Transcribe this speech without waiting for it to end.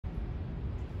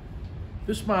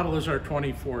This model is our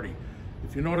 2040.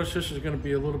 If you notice, this is going to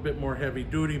be a little bit more heavy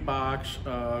duty box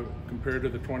compared to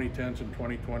the 2010s and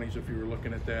 2020s if you were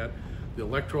looking at that. The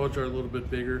electrodes are a little bit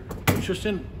bigger. It's just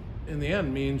in the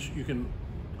end means you can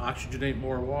oxygenate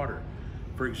more water.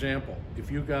 For example, if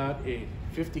you got a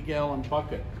 50-gallon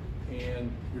bucket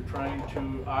and you're trying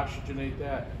to oxygenate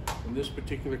that, in this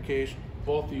particular case,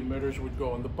 both the emitters would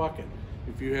go in the bucket.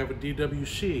 If you have a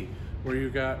DWC where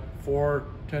you got 4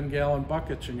 10-gallon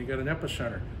buckets and you got an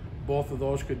epicenter, both of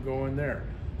those could go in there.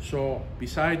 So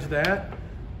besides that,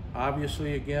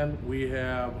 obviously again, we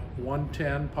have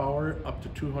 110 power up to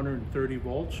 230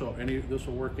 volts, so this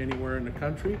will work anywhere in the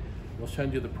country. We'll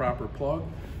send you the proper plug.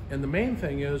 And the main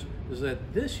thing is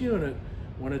that this unit,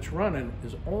 when it's running,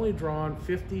 is only drawing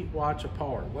 50 watts of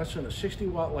power, less than a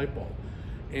 60-watt light bulb.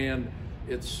 And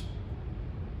it's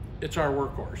our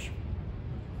workhorse.